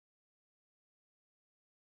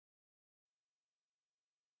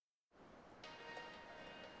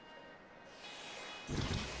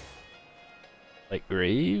Light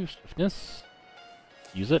grave, stiffness.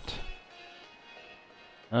 Use it.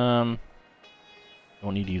 Don't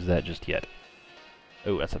need to use that just yet.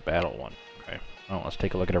 Oh, that's a battle one. Okay. Well, let's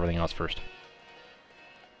take a look at everything else first.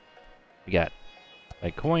 We got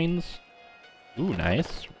light coins. Ooh,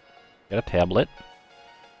 nice. Got a tablet.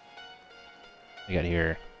 We got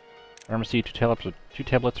here pharmacy, two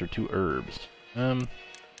tablets or two herbs.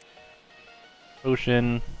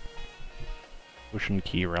 Potion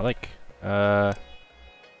key relic.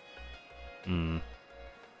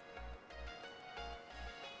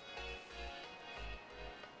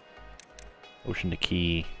 Potion to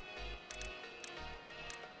key.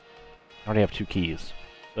 I already have two keys.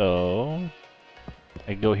 So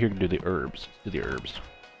I can go here to do the herbs. Let's do the herbs.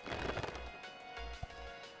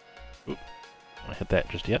 Oop. Don't wanna hit that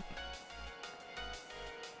just yet.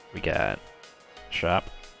 We got shop.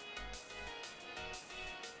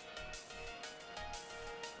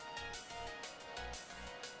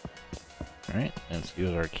 Alright, let's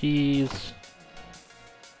use our keys.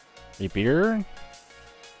 Rapier.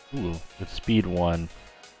 Ooh, with speed 1.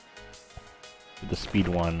 With the speed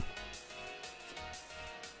 1.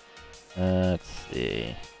 Let's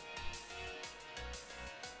see.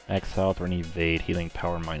 Max health or an evade, healing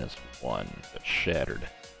power -1, but shattered.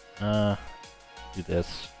 Do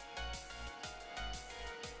this.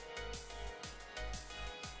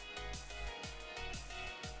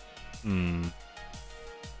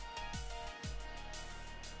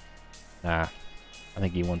 Nah, I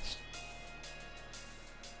think he wants.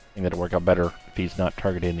 I think that'll work out better if he's not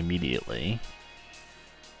targeted immediately.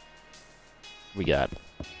 We got.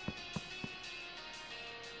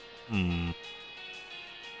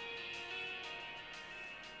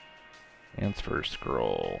 Transfer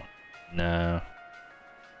scroll. No.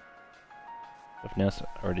 Stiffness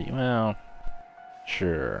already. Well,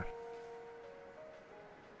 sure.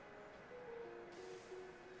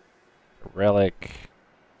 Relic.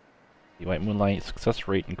 The White Moonlight success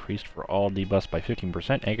rate increased for all debuffs by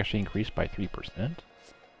 15%. Accuracy increased by 3%.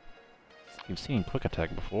 You've seen quick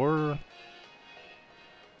attack before.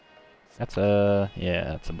 That's a... yeah,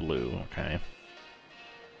 that's a blue. Okay.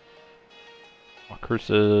 All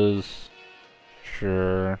curses.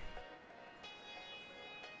 Sure.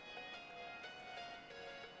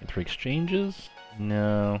 And 3 exchanges?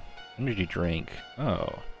 No. Energy drink.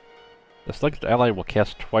 Oh. The selected ally will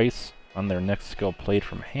cast twice on their next skill played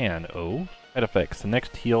from hand. Oh. Side effects. The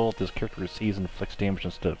next heal this character receives inflicts damage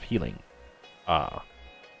instead of healing. Ah.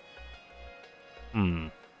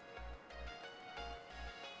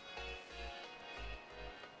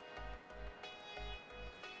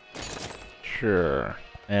 Sure.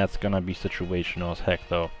 That's gonna be situational as heck,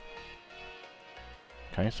 though.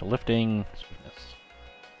 Okay, so lifting. Swiftness.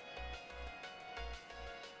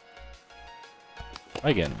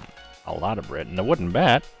 Again, a lot of bread. And a wooden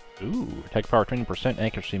bat. Ooh, attack power 20%,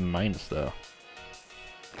 accuracy minus, though.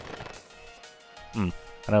 I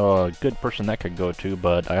know a good person that could go to,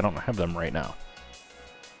 but I don't have them right now.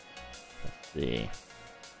 Let's see.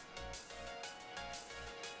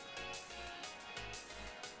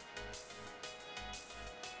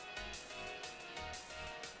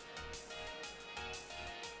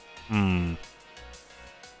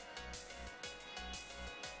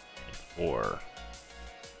 Four.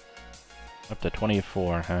 Up to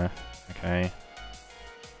 24, huh? Okay.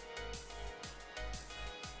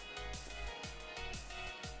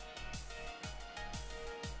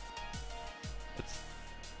 Let's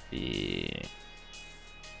see.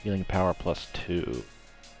 Healing power plus 2.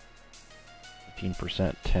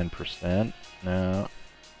 15%, 10%. No.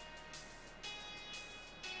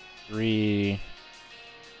 3.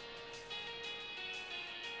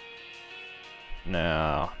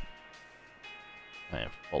 No. I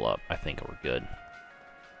am full up. I think we're good.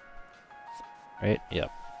 Right? Yep.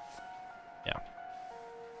 Yeah.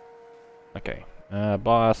 Okay.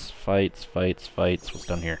 Boss, fights. What's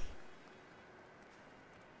done here?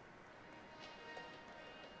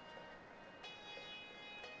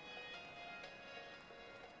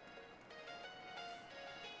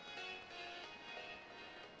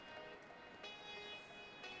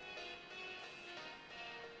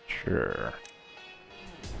 Sure.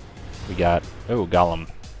 We got... oh, Golem.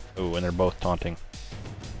 Oh, and they're both taunting.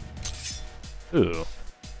 Ooh.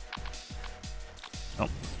 Oh,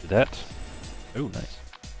 do that. Oh, nice.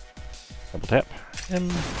 Double tap. Him.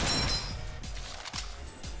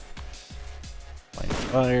 Blind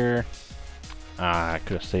fire. Ah, I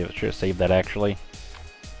could have saved it. Should have saved that actually.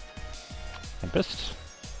 Tempest.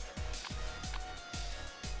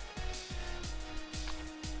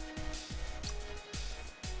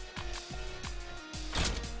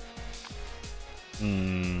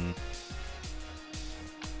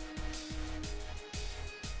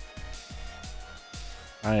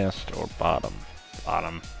 Highest or bottom?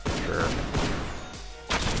 Bottom, sure.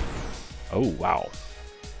 Oh, wow.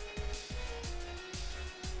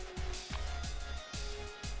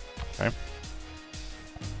 Okay.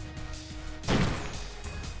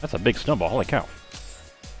 That's a big snowball, holy cow.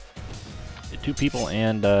 Hit 2 people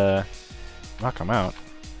and knock them out.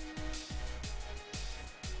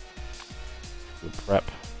 Good prep.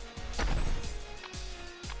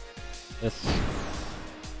 This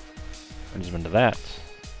turns him into that.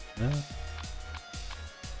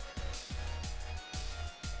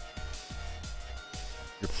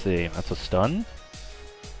 Let's see, that's a stun.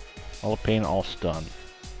 All pain, all stun.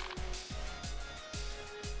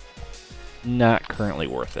 Not currently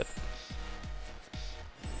worth it.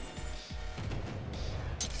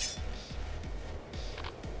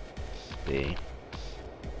 Let's see.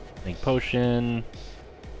 Think potion.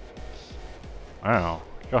 Wow.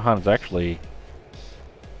 Johan's actually...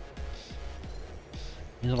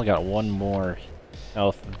 He's only got 1 more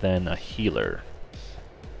health than a healer.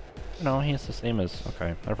 No, he's the same as...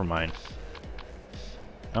 Okay, never mind.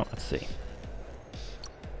 Oh, let's see.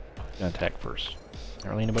 Gonna attack first.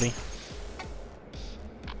 Not really anybody?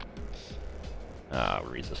 Ah,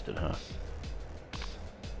 resisted, huh?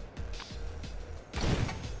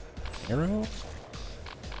 Arrow?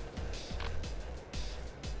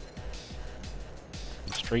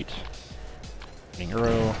 Straight. Getting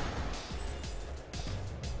arrow.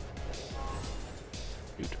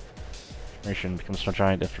 Shoot. Generation becomes a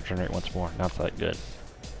giant if regenerate once more. Not that good.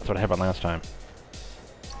 That's what happened last time.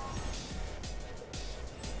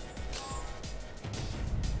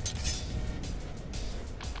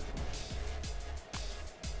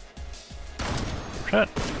 Shot.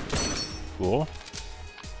 Cool.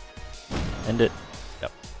 End it.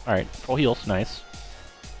 Yep. Alright, full heals, nice.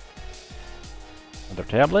 Another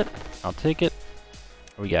tablet. I'll take it.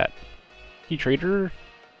 What do we got? Key trader.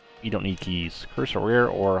 You don't need keys. Curse a rare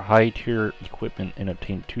or high tier equipment and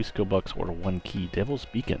obtain 2 skill bucks or 1 key. Devil's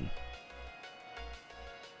Beacon.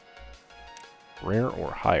 Rare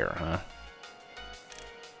or higher, huh?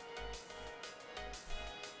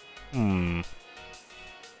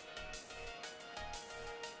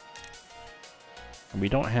 We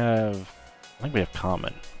don't have... I think we have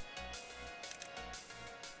common.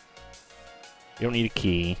 You don't need a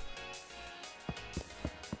key.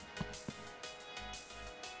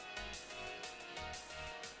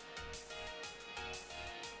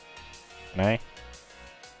 Can I?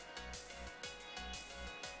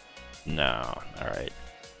 No. Alright.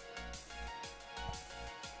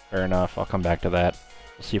 Fair enough. I'll come back to that.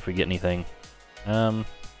 We'll see if we get anything.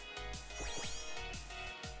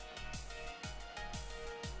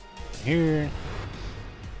 Here.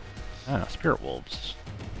 Ah, Spirit Wolves.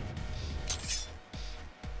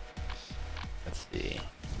 Let's see.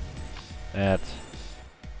 That's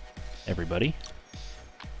everybody.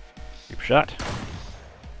 Creep shot.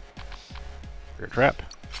 Spirit trap.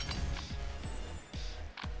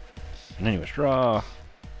 Continuous draw.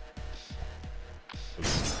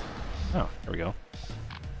 Oops. Oh, there we go.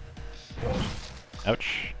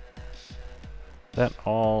 Ouch. That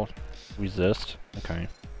all resist. Okay.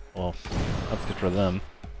 Well, let's get rid of them.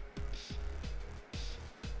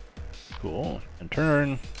 Cool. And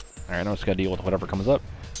turn. Alright, now I just gotta deal with whatever comes up.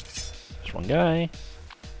 Just one guy.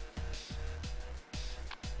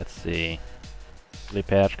 Let's see. Lily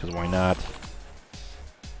patch, because why not?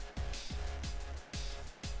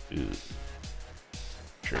 Ooh.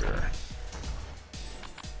 Sure.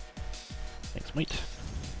 Thanks, mate.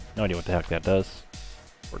 No idea what the heck that does.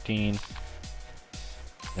 14.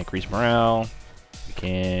 Increase morale. We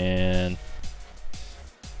can...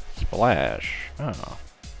 Splash. Oh.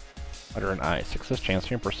 Utter an eye. Success chance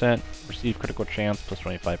 10%. Receive critical chance plus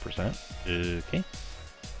 25%. Okay.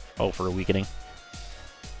 Oh, for a weakening.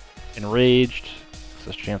 Enraged.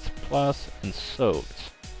 Success chance plus. And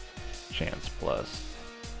soaked. Chance plus.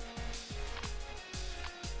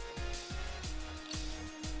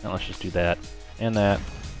 Now let's just do that. And that.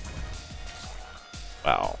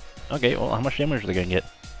 Wow. Okay, well, how much damage are they gonna get?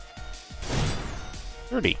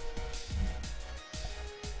 30.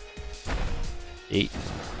 8.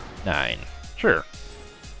 9. Sure.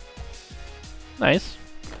 Nice.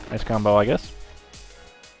 Nice combo, I guess.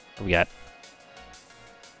 What do we got?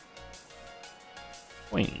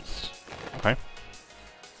 Coins. Okay.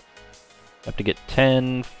 Have to get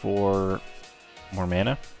 10 for more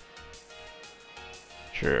mana.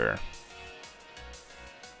 Sure.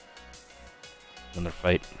 Another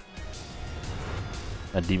fight.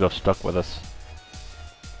 That debuff stuck with us.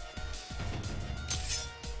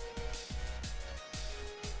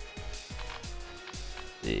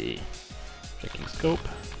 See. Checking scope.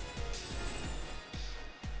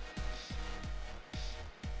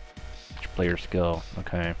 player skill.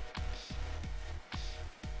 Okay.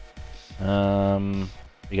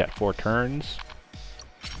 We got 4 turns.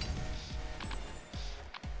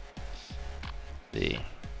 Let's see.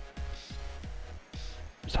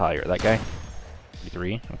 Who's higher? That guy?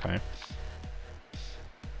 33? Okay.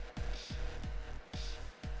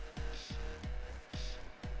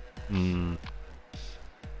 Hmm.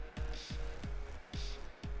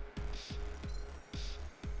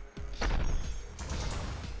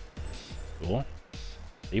 Cool.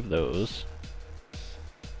 Save those.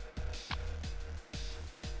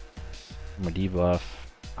 My debuff.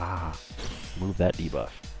 Ah. Move that debuff.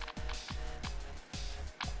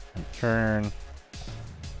 And turn.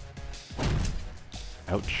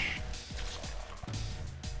 Ouch.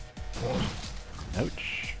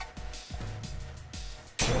 Ouch.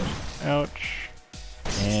 Ouch.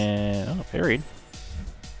 And... oh, parried.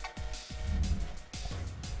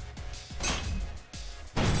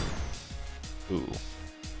 Ooh.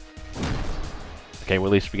 Okay, well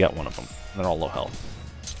at least we got one of them. They're all low health.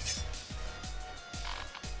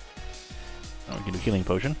 Oh, we can do healing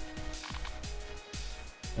potion.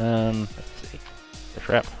 Let's see. The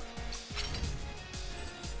trap.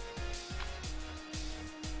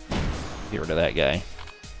 Get rid of that guy.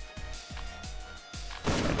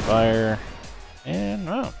 Fire. And,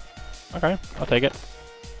 oh. Okay, I'll take it.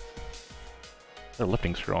 They're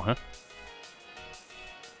lifting scroll, huh?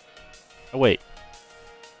 Oh, wait.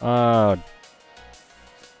 I'm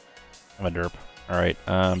a derp. Alright,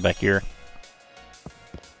 back here.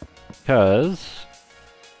 Because...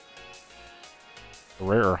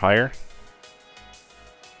 rare or higher?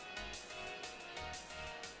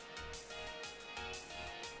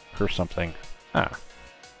 Or something. Ah.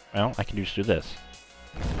 Well, I can just do this.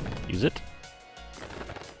 Use it.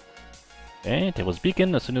 Okay, table's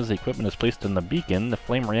beacon. As soon as the equipment is placed in the beacon, the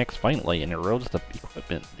flame reacts violently and erodes the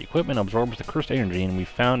equipment. The equipment absorbs the cursed energy, and we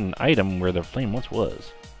found an item where the flame once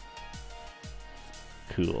was.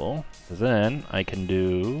 Cool. So then, I can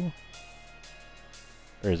do...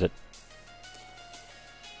 where is it?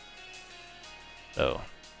 Oh.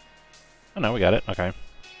 Oh no, we got it. Okay.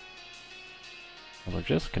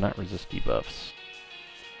 Just cannot resist debuffs.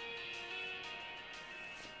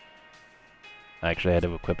 Actually, I had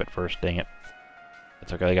to equip it first, dang it.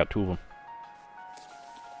 It's okay, I got 2 of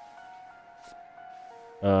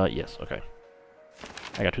them. Yes, okay.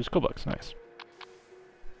 I got 2 skill books, nice.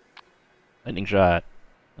 Lightning shot.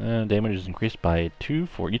 Damage is increased by 2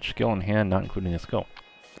 for each skill in hand, not including a skill.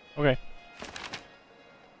 Okay.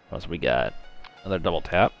 What else we got? Another double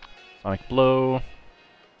tap. Sonic blow.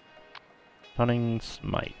 Stunning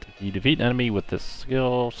smite. If you defeat an enemy with this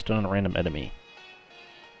skill, stun a random enemy.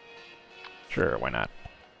 Sure, why not?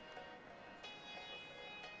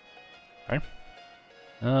 Okay.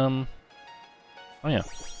 Oh yeah.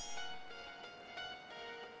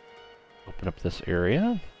 Open up this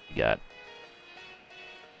area. We got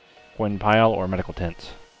coin pile or medical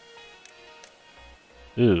tent.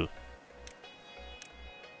 Ooh.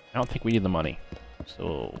 I don't think we need the money,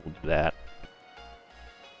 so we'll do that.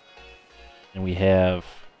 And we have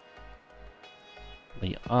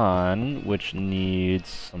Leon, which needs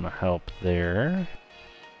some help there.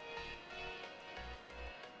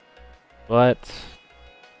 But,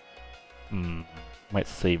 might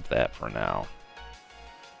save that for now.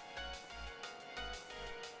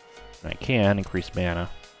 I can increase mana.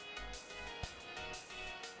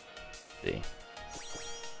 Let's see.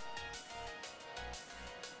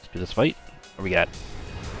 Let's do this fight. What do we got?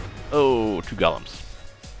 Oh, 2 golems.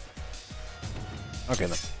 Okay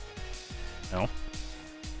then. No.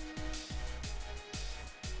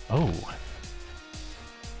 Oh.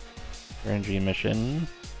 Energy mission.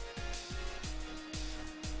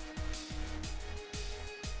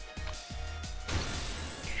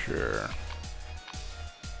 Sure.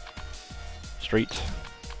 Straight.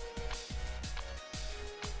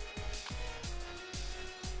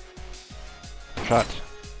 Shot.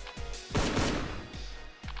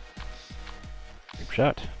 Group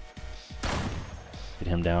shot. Get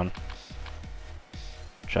him down.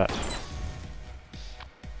 Shot.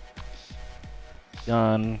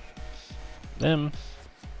 Gun. Them.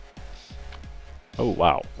 Oh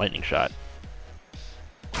wow, lightning shot.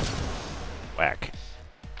 Whack.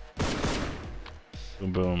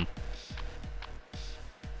 Boom boom.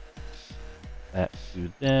 That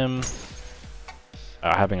to them.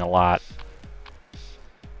 Having a lot.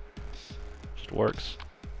 Just works.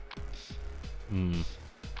 I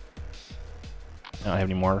don't have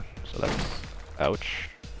any more, so that's... ouch.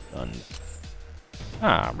 Done.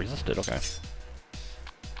 Ah, resisted, okay.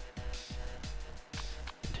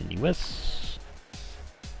 Continuous.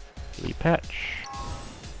 Delete patch.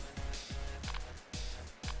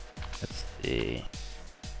 see.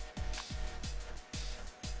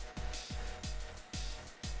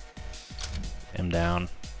 Him down.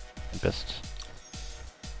 Tempest.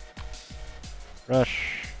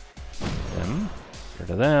 Rush. Them. Get rid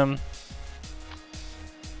of them.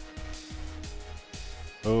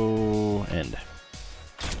 Oh, end.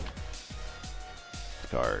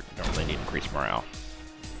 Guard. Don't really need increased morale.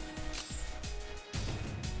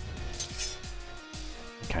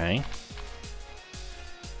 Okay.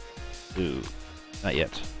 Ooh, not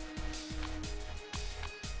yet.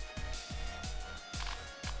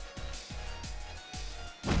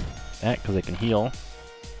 That, because they can heal.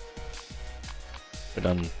 Should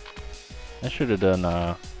have done. I should have done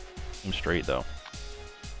aim straight though.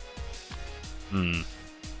 They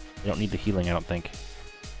don't need the healing, I don't think.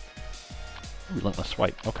 Relentless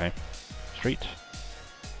swipe. Okay. Straight.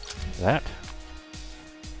 That.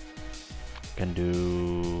 Can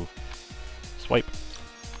do swipe.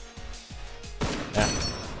 Yeah.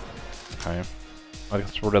 Okay. I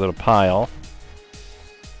guess we're rid of the pile.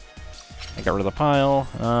 I got rid of the pile.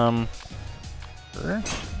 Sure.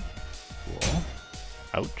 Cool.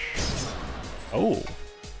 Ouch. Oh.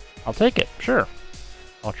 I'll take it. Sure.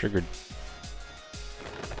 All triggered.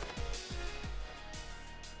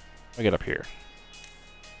 I get up here.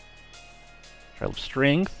 Trial of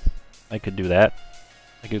Strength. I could do that.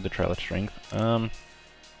 I could do the Trial of Strength.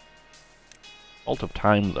 Vault of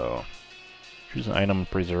Time, though. Choose an item,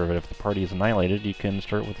 preserve it. If the party is annihilated, you can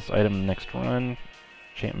start with this item next run.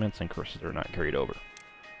 Enchantments and curses are not carried over.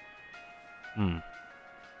 You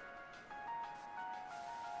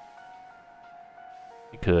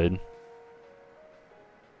could.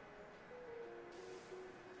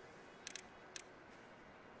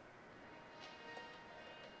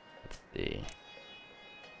 Let's see.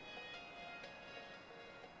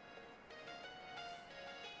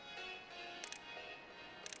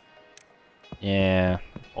 Yeah,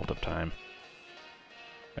 Vault of Time.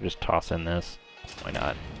 I just toss in this. Why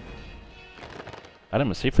not?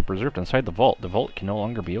 Item is safely preserved inside the vault. The vault can no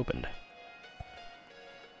longer be opened.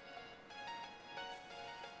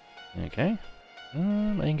 Okay. I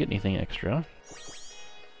didn't get anything extra.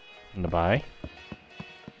 To buy.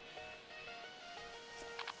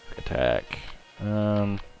 Attack.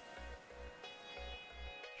 Sure.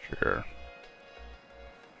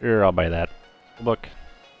 Sure, I'll buy that. Book.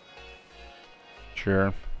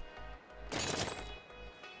 Sure.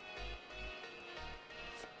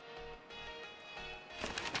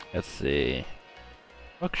 Let's see.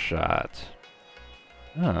 Hookshot.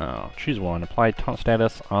 Oh, choose one. Apply taunt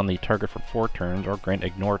status on the target for 4 turns, or grant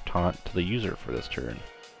ignore taunt to the user for this turn.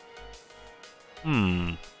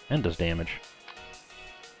 And does damage.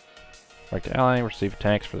 Select ally, receive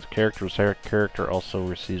attacks for this character. This character also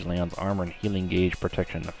receives Leon's armor and healing gauge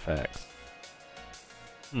protection effects.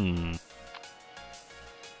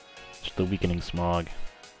 Just the weakening smog.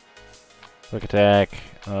 Quick attack.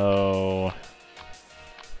 Oh.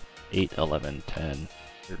 8, 11, 10,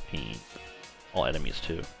 13. All enemies,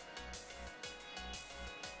 too.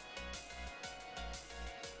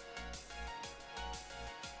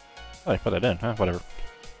 Oh, I put that in, huh? Whatever.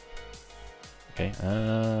 Okay,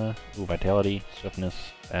 ooh, vitality, swiftness,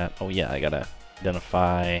 that. Oh yeah, I gotta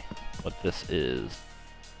identify what this is.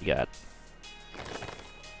 We got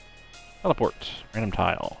teleport, random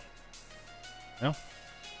tile. No?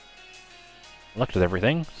 Luck with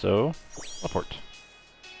everything, so teleport.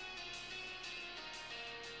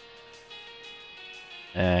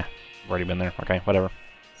 I've already been there. Okay, whatever.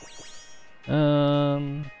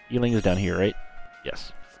 Healing is down here, right?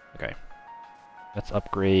 Yes. Okay. Let's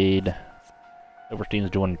upgrade. Silverstein's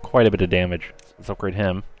doing quite a bit of damage. Let's upgrade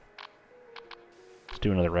him. Let's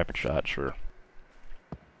do another rapid shot, sure.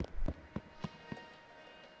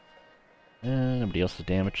 Nobody else is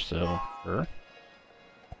damaged, so her.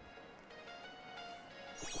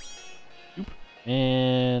 Oop.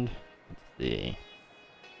 And let's see.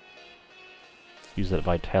 Use that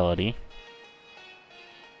vitality.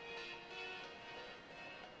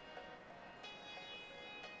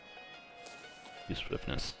 Use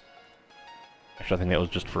swiftness. Actually, I think that was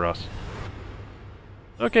just for us.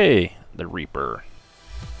 Okay, the Reaper.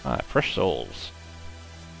 Ah, fresh souls.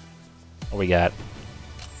 What we got?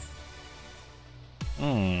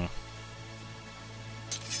 Oh,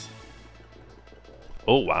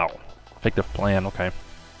 wow. Effective plan, okay.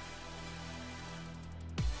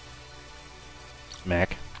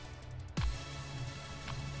 Mac.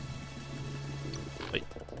 Wait,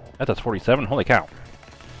 that's 47? Holy cow.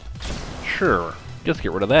 Sure, just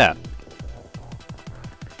get rid of that.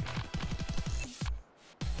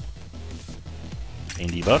 Pain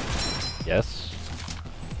debuff. Yes.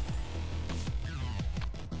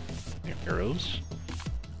 Here. Arrows.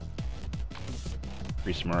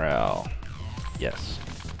 Increase morale. Yes.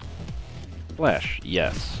 Flash.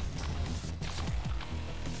 Yes.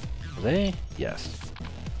 Are they? Yes.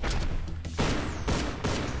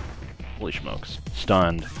 Holy smokes.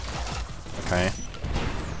 Stunned. Okay.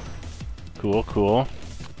 Cool, cool.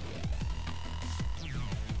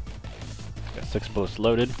 Got 6 bullets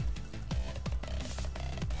loaded.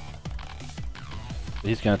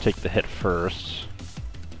 He's gonna take the hit first.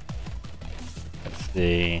 Let's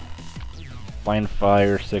see. Blind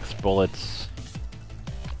fire, 6 bullets.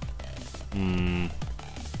 Rubber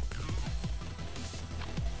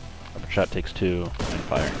shot takes 2. Blind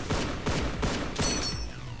fire.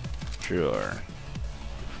 Sure.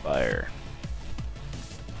 Fire.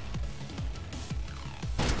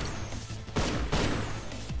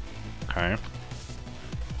 Okay.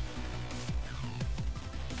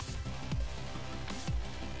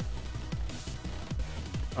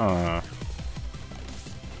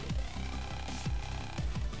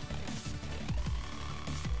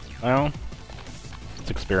 Well,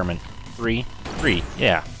 let's experiment. 3,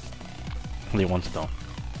 yeah. Only 1 still.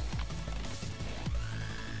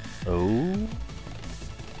 Oh.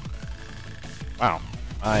 Wow.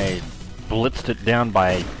 I blitzed it down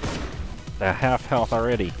by the half health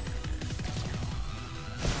already.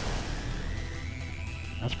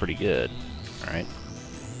 That's pretty good. Alright.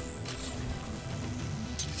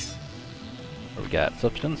 What we got?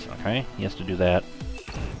 Substance? Okay, he has to do that.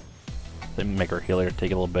 They make our healer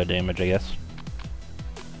take a little bit of damage, I guess.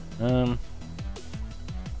 5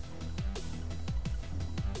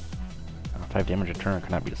 damage a turn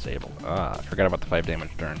cannot be disabled. Ah, I forgot about the 5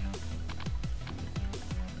 damage turn.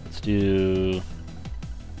 Let's do...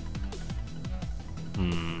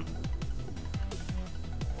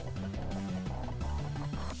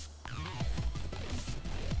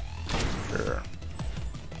 Sure.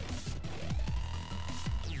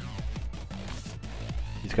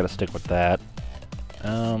 He's got to stick with that.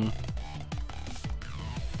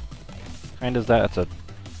 Kind is that? It's a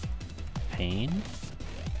pain?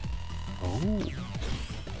 Oh.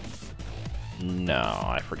 No,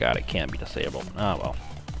 I forgot it can't be disabled. Oh well.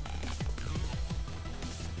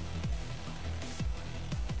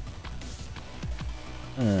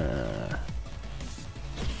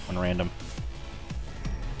 One random.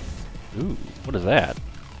 Ooh, what is that?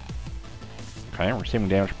 Okay, receiving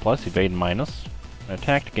damage plus, evade minus. An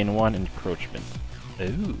attack to gain 1 encroachment.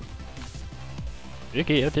 Ooh.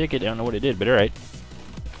 Okay, I'll take it. I don't know what it did, but alright.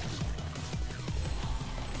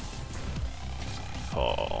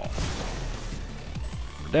 Oh.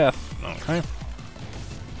 For death. Okay.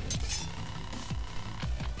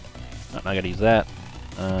 Oh, I gotta use that.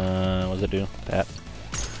 What does it do? That.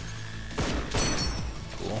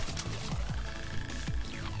 Cool.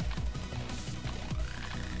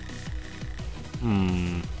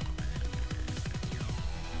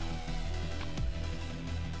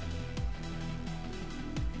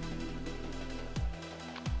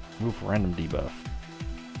 Move random debuff.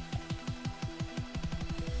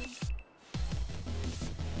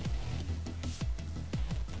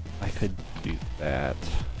 I could do that.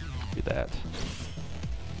 Do that.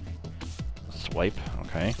 Swipe,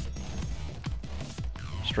 okay.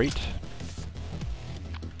 Straight.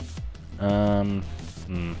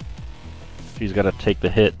 She's gotta take the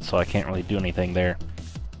hit, so I can't really do anything there.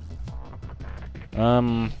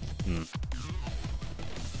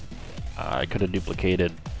 I could have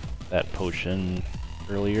duplicated that potion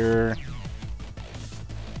earlier.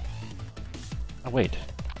 Oh, wait.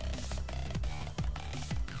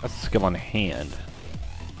 That's a skill on hand.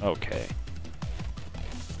 Okay.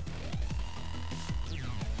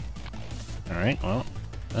 Alright, well.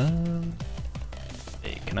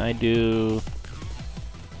 Hey, can I do...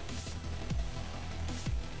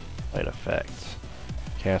 Light effect.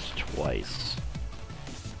 Cast twice.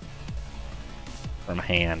 From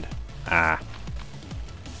hand. Ah.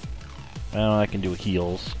 Well, I can do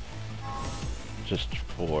heals. Just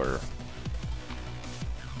for...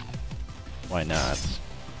 Why not?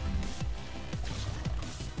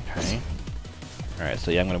 Okay. Alright,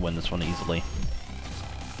 so yeah, I'm gonna win this one easily.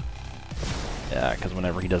 Yeah, because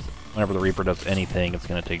whenever the Reaper does anything, it's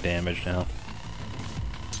gonna take damage now.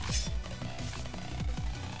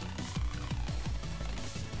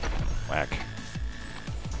 Whack.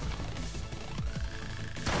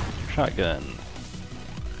 Shotgun.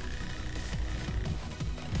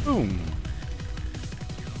 Boom.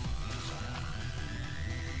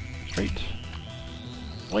 Straight.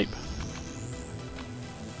 Wipe.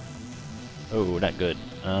 Oh, not good.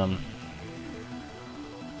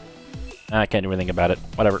 I can't do anything about it.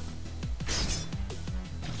 Whatever.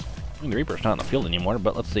 I mean, the Reaper's not in the field anymore,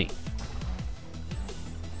 but let's see.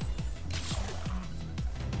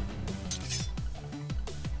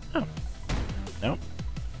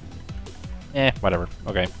 Whatever.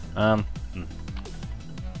 Okay.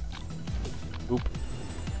 Oop.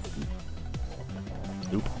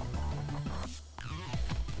 Oop.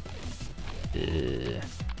 Okay.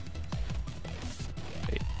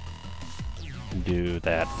 Do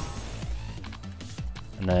that.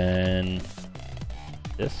 And then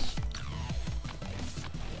this.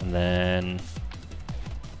 And then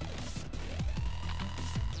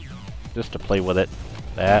just to play with it.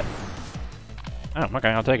 That. Oh, okay,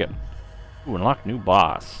 I'll take it. Ooh, unlock new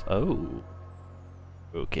boss. Oh.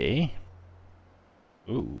 Okay.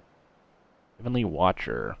 Ooh. Heavenly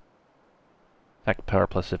Watcher. Attack power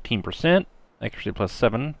plus 15%. Accuracy plus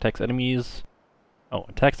 7. Attacks enemies. Oh,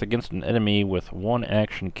 attacks against an enemy with 1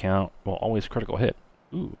 action count will always critical hit.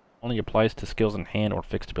 Ooh. Only applies to skills in hand or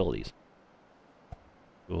fixed abilities.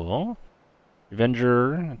 Cool.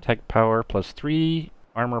 Revenger. Attack power plus 3.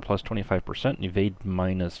 Armor plus 25%. And evade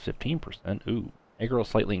minus 15%. Ooh. Aggro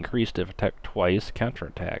slightly increased if attacked twice.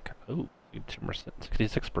 Counterattack. Ooh.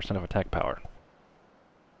 66% of attack power.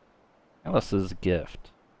 Alice's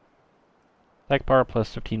Gift. Attack power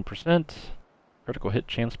plus 15%. Critical hit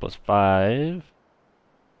chance plus 5.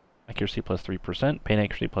 Accuracy plus 3%. Pain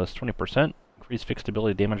accuracy plus 20%. Increase fixed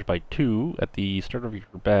ability damage by 2. At the start of your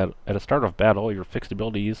start of battle, your fixed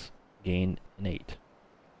abilities gain an 8.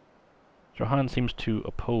 Johan seems to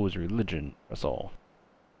oppose religion. That's all.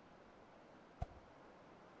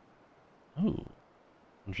 Ooh.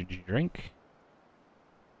 Energy drink.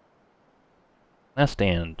 Last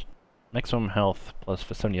stand. Maximum health plus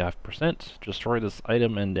 75%. Destroy this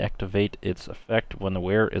item and activate its effect when the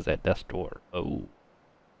wearer is at death's door. Oh.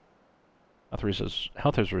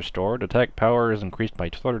 Health is restored. Attack power is increased by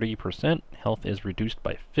 30%. Health is reduced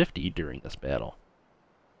by 50 during this battle.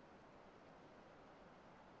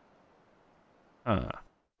 Huh.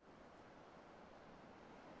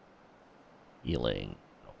 Healing.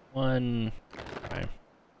 1. Okay.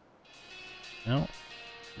 No.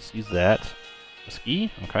 Let's use that.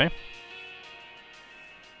 Whiskey. Okay.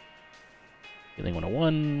 Healing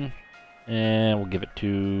 101. And we'll give it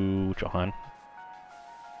to Johan.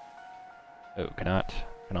 Oh, cannot.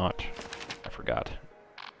 I forgot.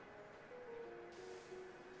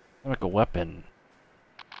 Like a weapon.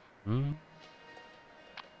 I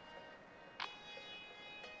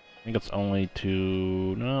think it's only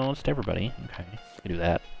to... No, it's to everybody. Okay, we can do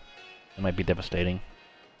that. It might be devastating.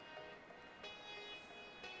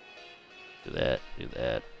 Do that.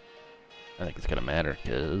 I think it's gonna matter,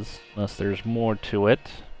 because unless there's more to it.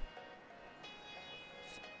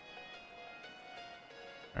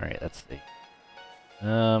 Alright, let's see.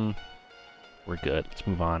 We're good. Let's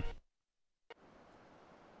move on.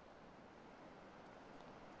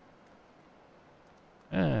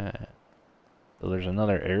 So there's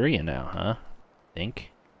another area now, huh? I think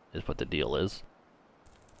is what the deal is.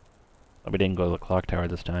 But we didn't go to the clock tower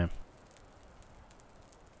this time.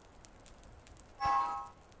 I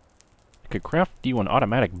could craft you an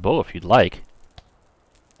automatic bow if you'd like.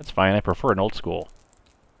 That's fine, I prefer an old school.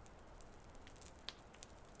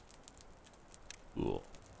 Cool.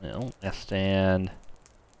 Well, last stand.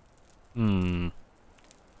 That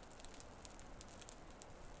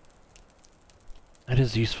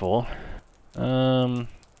is useful. Let's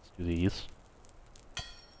do these.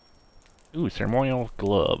 Ooh, ceremonial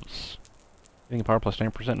gloves. Getting power plus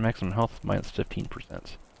 9%, maximum health minus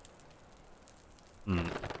 15%.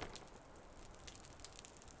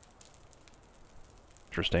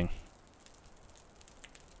 Interesting.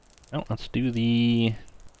 Well, let's do the...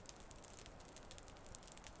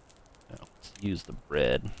 let's use the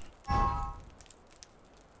bread.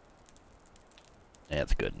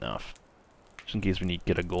 That's good enough. Just in case we need to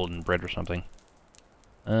get a golden bread or something.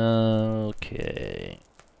 Okay.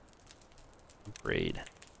 Upgrade.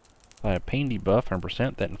 Apply a pain debuff,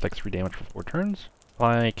 100%. That inflicts 3 damage for 4 turns.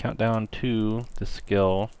 Apply countdown 2. This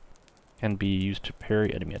skill can be used to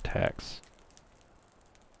parry enemy attacks.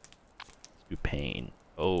 Let's do pain.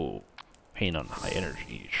 Oh, pain on high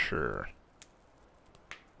energy, sure.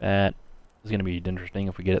 That is going to be interesting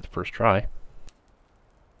if we get it the first try.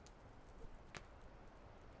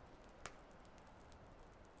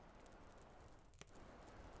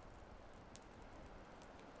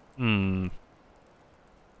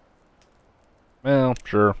 Well,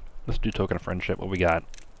 sure. Let's do token of friendship. What we got?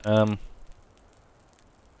 Oh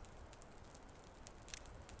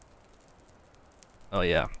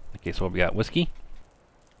yeah. Okay, so what we got? Whiskey?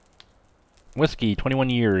 Whiskey,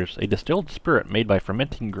 21 years. A distilled spirit made by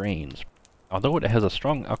fermenting grains. Although it has a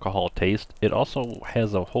strong alcohol taste, it also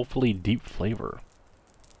has a hopefully deep flavor.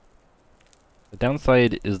 The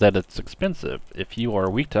downside is that it's expensive. If you are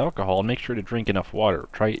weak to alcohol, make sure to drink enough water.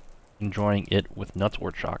 Try enjoying it with nuts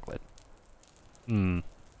or chocolate. What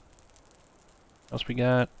else we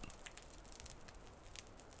got?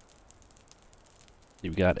 We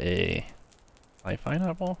got a sci-fi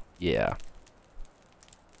novel? Yeah.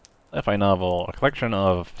 Sci-fi novel, a collection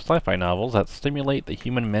of sci-fi novels that stimulate the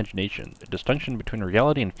human imagination. The distinction between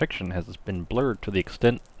reality and fiction has been blurred to the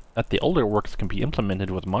extent that the older works can be implemented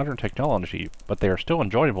with modern technology, but they are still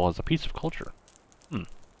enjoyable as a piece of culture.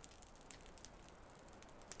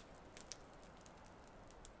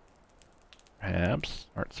 Perhaps.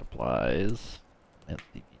 Art supplies. And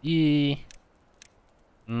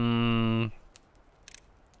DVD.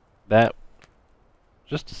 That...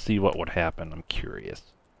 Just to see what would happen, I'm curious.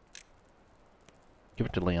 Give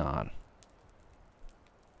it to Leon.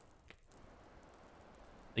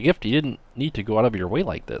 The gift, you didn't need to go out of your way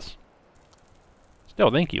like this.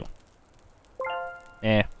 Still, thank you.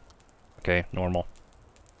 Eh. Okay, normal.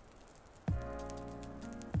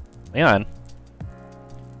 Leon.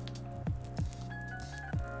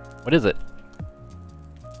 What is it?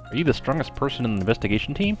 Are you the strongest person in the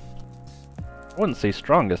investigation team? I wouldn't say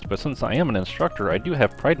strongest, but since I am an instructor, I do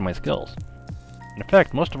have pride in my skills. In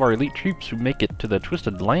fact, most of our elite troops who make it to the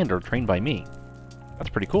Twisted Land are trained by me.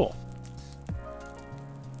 That's pretty cool.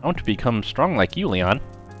 I want to become strong like you, Leon.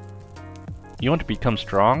 You want to become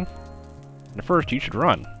strong? And first, you should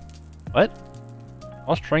run. What?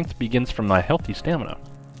 All strength begins from my healthy stamina.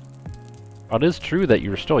 While it is true that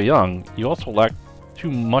you're still young, you also lack too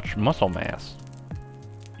much muscle mass.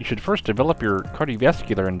 You should first develop your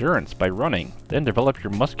cardiovascular endurance by running, then develop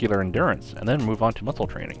your muscular endurance, and then move on to muscle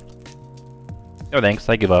training. No thanks,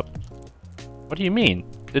 I give up. What do you mean?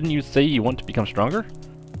 Didn't you say you want to become stronger?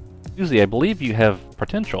 Susie, I believe you have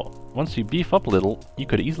potential. Once you beef up a little, you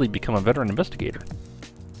could easily become a veteran investigator.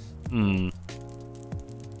 The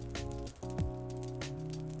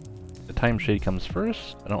time shade comes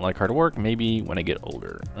first. I don't like hard work, maybe when I get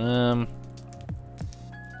older. Time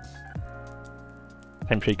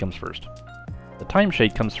shade comes first. The time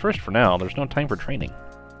shade comes first for now. There's no time for training.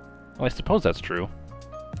 Well, I suppose that's true.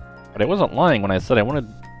 But I wasn't lying when I said I wanted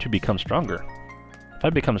to become stronger. If I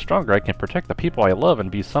become stronger, I can protect the people I love and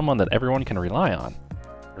be someone that everyone can rely on.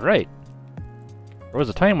 You're right. There was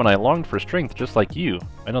a time when I longed for strength just like you.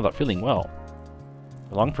 I know that feeling well.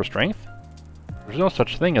 You long for strength? There's no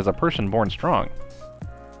such thing as a person born strong.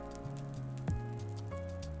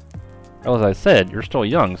 Well, as I said, you're still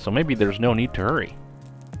young, so maybe there's no need to hurry.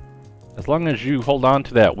 As long as you hold on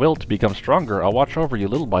to that will to become stronger, I'll watch over you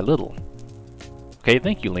little by little. Okay,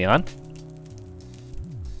 thank you, Leon.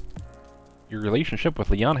 Your relationship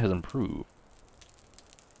with Leon has improved.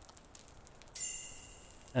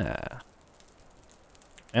 Ah.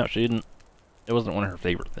 Well, she didn't... It wasn't one of her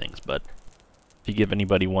favorite things, but... If you give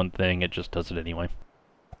anybody one thing, it just does it anyway.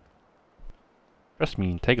 Trust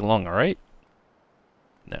me, take it along, alright?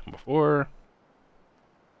 Now, before...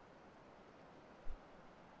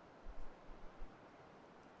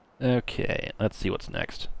 Okay, let's see what's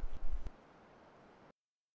next.